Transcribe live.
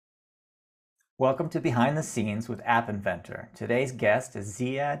Welcome to Behind the Scenes with App Inventor. Today's guest is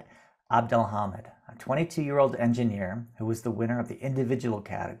Zeiad Abdelhamid, a 22-year-old engineer who was the winner of the individual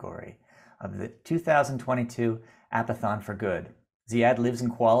category of the 2022 Appathon for Good. Zeiad lives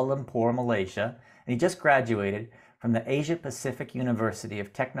in Kuala Lumpur, Malaysia, and he just graduated from the Asia Pacific University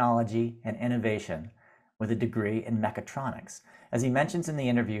of Technology and Innovation with a degree in mechatronics. As he mentions in the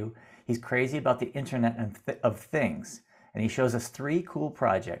interview, he's crazy about the Internet of Things, and he shows us 3 cool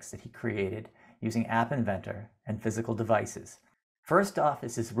projects that he created using App Inventor and physical devices. First off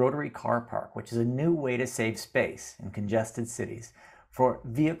is his Rotary Car Park, which is a new way to save space in congested cities for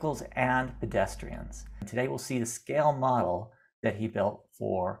vehicles and pedestrians. And today we'll see the scale model that he built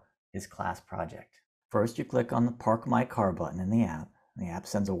for his class project. First, you click on the Park My Car button in the app, and the app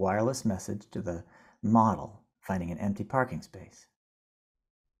sends a wireless message to the model finding an empty parking space.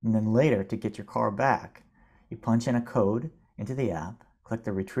 And then later, to get your car back, you punch in a code into the app, click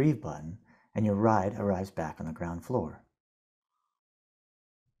the Retrieve button, and your ride arrives back on the ground floor.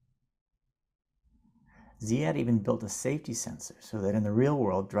 Zeiad even built a safety sensor so that in the real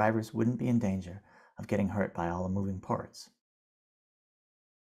world, drivers wouldn't be in danger of getting hurt by all the moving parts.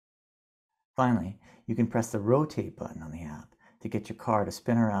 Finally, you can press the Rotate button on the app to get your car to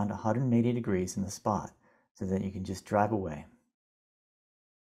spin around 180 degrees in the spot so that you can just drive away.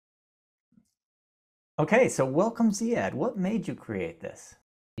 Okay, so welcome Zeiad. What made you create this?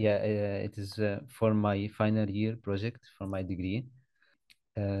 Yeah, it is for my final year project for my degree.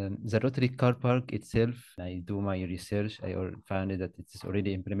 The Rotary Car Park itself, I do my research, I found that it is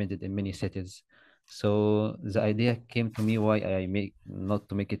already implemented in many cities. So the idea came to me why I not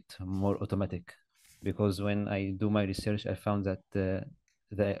to make it more automatic. Because when I do my research, I found that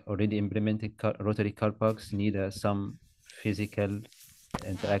the already implemented Rotary Car Parks need some physical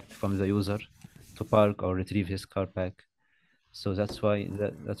interact from the user to park or retrieve his car back. So that's why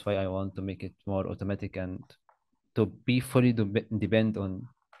I want to make it more automatic and to be fully depend on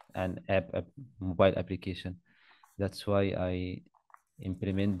an mobile application. That's why I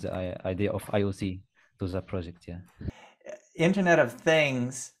implement the idea of IoT to the project. Yeah. Internet of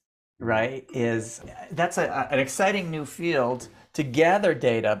Things, right, that's an exciting new field to gather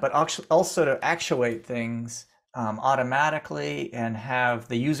data, but also to actuate things automatically and have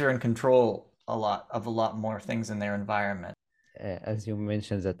the user in control a lot more things in their environment. As you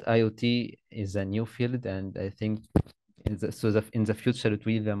mentioned, that IoT is a new field, and I think in the future it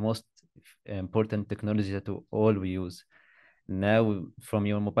will be the most important technology that all we use. Now, from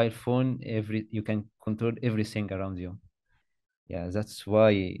your mobile phone, you can control everything around you. Yeah, that's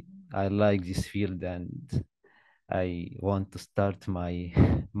why I like this field, and I want to start my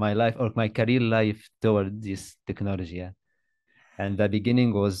my life or my career life toward this technology. Yeah. And the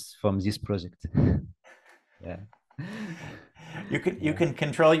beginning was from this project. Yeah. You can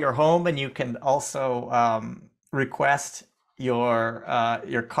control your home, and you can also request your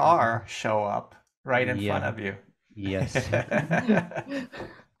car show up right in front Yeah. of you. Yes.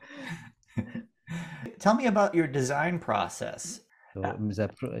 Tell me about your design process. So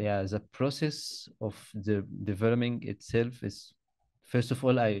the process of the developing itself is, first of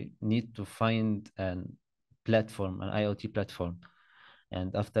all, I need to find an platform, an IoT platform.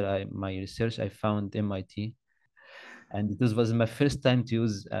 And after my research, I found MIT. And this was my first time to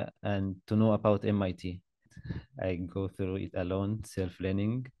use and to know about MIT. I go through it alone,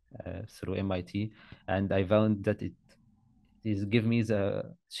 self-learning through MIT, and I found that it is give me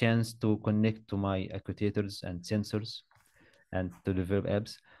the chance to connect to my actuators and sensors and to develop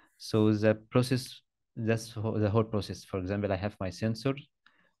apps. So the process, the whole process. For example, I have my sensor.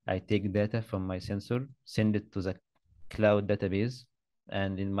 I take data from my sensor, send it to the cloud database,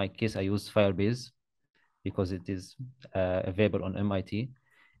 and in my case, I use Firebase because it is available on MIT.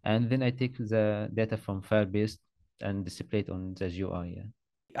 And then I take the data from Firebase and display it on the GUI. Yeah.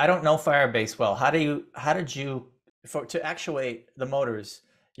 I don't know Firebase well. How did you to actuate the motors?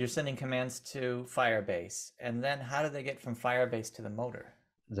 You're sending commands to Firebase, and then how do they get from Firebase to the motor?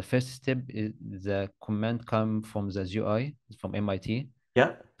 The first step is the command come from the GUI from MIT.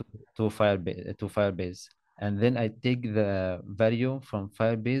 Yeah. To Firebase, and then I take the value from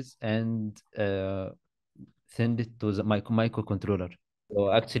Firebase and send it to my microcontroller.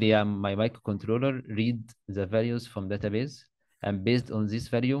 So actually, my microcontroller read the values from database, and based on this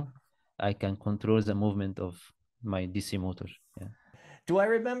value, I can control the movement of my DC motor. Yeah. Do I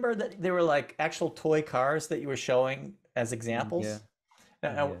remember that there were like actual toy cars that you were showing as examples? Yeah.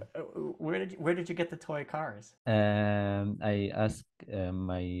 Now, where did you get the toy cars? I asked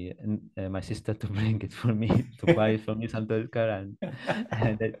my sister to bring it for me to buy for me some toy car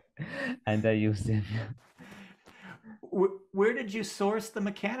and I use them. Where did you source the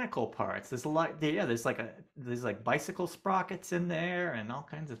mechanical parts? There's a lot. Yeah, there's like bicycle sprockets in there and all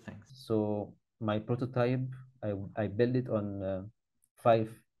kinds of things. So my prototype, I built it on five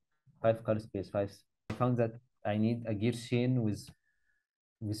car space, five. I found that I need a gear chain with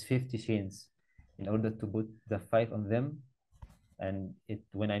 50 chains in order to put the five on them. And it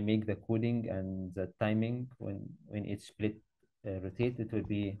when I make the coding and the timing, when each split rotate, it will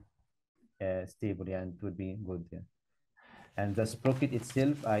be stable, yeah, and it will be good, yeah. And the sprocket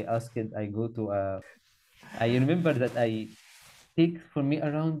itself, I go to I remember that I take for me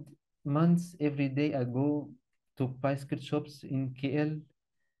around months every day. I go to bicycle shops in KL,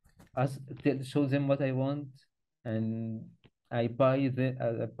 show them what I want, and I buy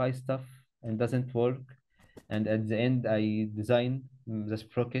stuff and doesn't work. And at the end, I design the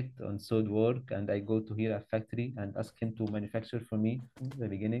sprocket on SolidWorks, and I go to here a factory and ask him to manufacture for me from the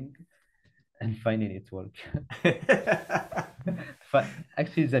beginning, and finally it worked.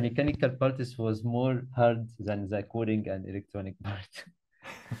 Actually, the mechanical part was more hard than the coding and electronic part,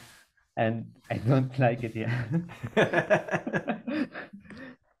 and I don't like it. Yeah.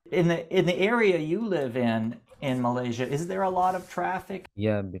 In the area you live in Malaysia, is there a lot of traffic?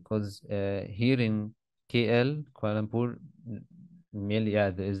 Yeah, because here in KL, Kuala Lumpur, mainly, yeah,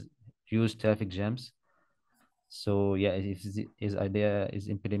 there is huge traffic jams. So yeah, if his idea is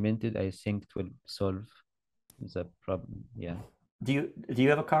implemented, I think it will solve the problem. Yeah. Do you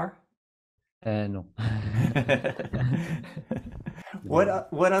have a car? No.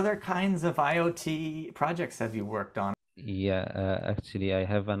 What other kinds of IoT projects have you worked on? Yeah, actually, I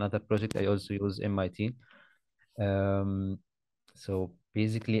have another project. I also use MIT. So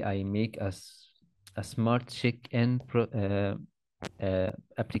basically, I make a smart check-in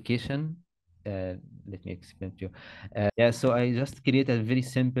application. Let me explain to you. Yeah, so I just create a very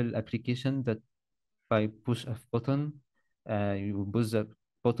simple application that by push a button, you push the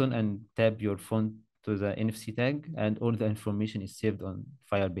button and tap your phone to the NFC tag, and all the information is saved on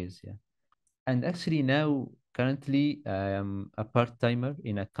Firebase. Yeah. And actually now, currently, I am a part-timer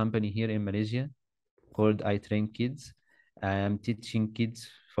in a company here in Malaysia called I Train Kids. I am teaching kids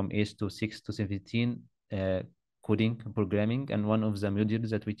from age to 6 to 17 coding, programming, and one of the modules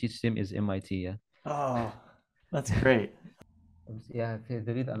that we teach them is MIT. Yeah. Oh, that's great. Yeah,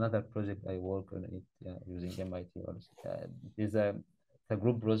 there is another project I work on it, yeah, using MIT also. There's a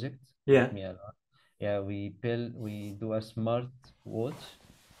group project Yeah. with me a lot. Yeah, we do a smart watch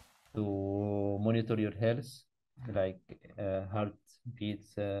to monitor your health, like heart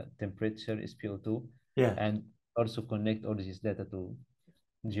beats, temperature, SpO2, Yeah. and also connect all this data to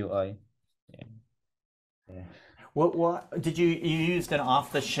GUI. Yeah. Yeah. What did you used an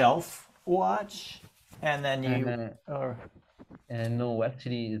off-the-shelf watch and then you Uh, or no,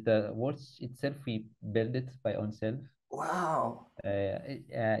 actually, the watch itself, we build it by ourselves. wow.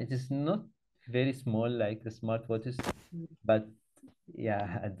 It is not very small like the smartwatches, but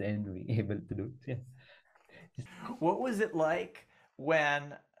yeah, at the end we able to do it. Yeah. What was it like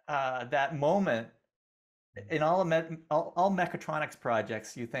when that moment in all mechatronics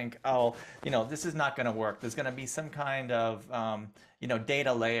projects, you think, oh, this is not going to work. There's going to be some kind of,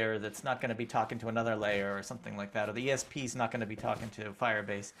 data layer that's not going to be talking to another layer or something like that, or the ESP is not going to be talking to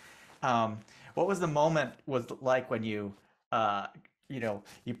Firebase. What was the moment was like when uh, you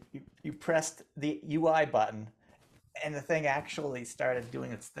pressed the UI button and the thing actually started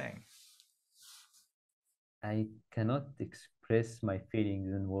doing its thing? I cannot express my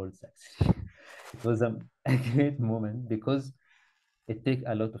feelings in words actually. It was a great moment because it take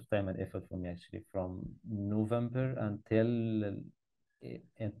a lot of time and effort for me actually from November until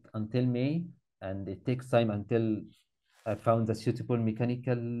May, and it takes time until I found the suitable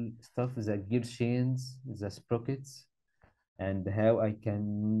mechanical stuff, the gear chains, the sprockets, and how I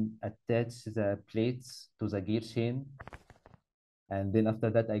can attach the plates to the gear chain. And then after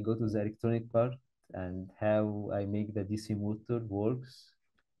that, I go to the electronic part and how I make the DC motor works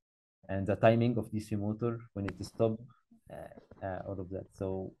and the timing of DC motor when it stop, all of that.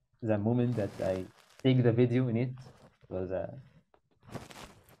 So the moment that I take the video in it was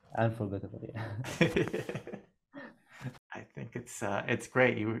unforgettable. Yeah. I think it's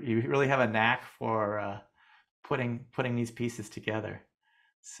great. You really have a knack for putting these pieces together.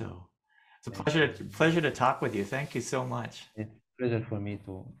 So it's a Thank you. pleasure to talk with you. Thank you so much. It's a pleasure for me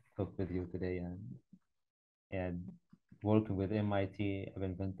to talk with you today, and working with MIT App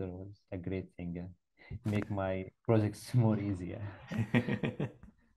Inventor was a great thing. Make my projects more easier.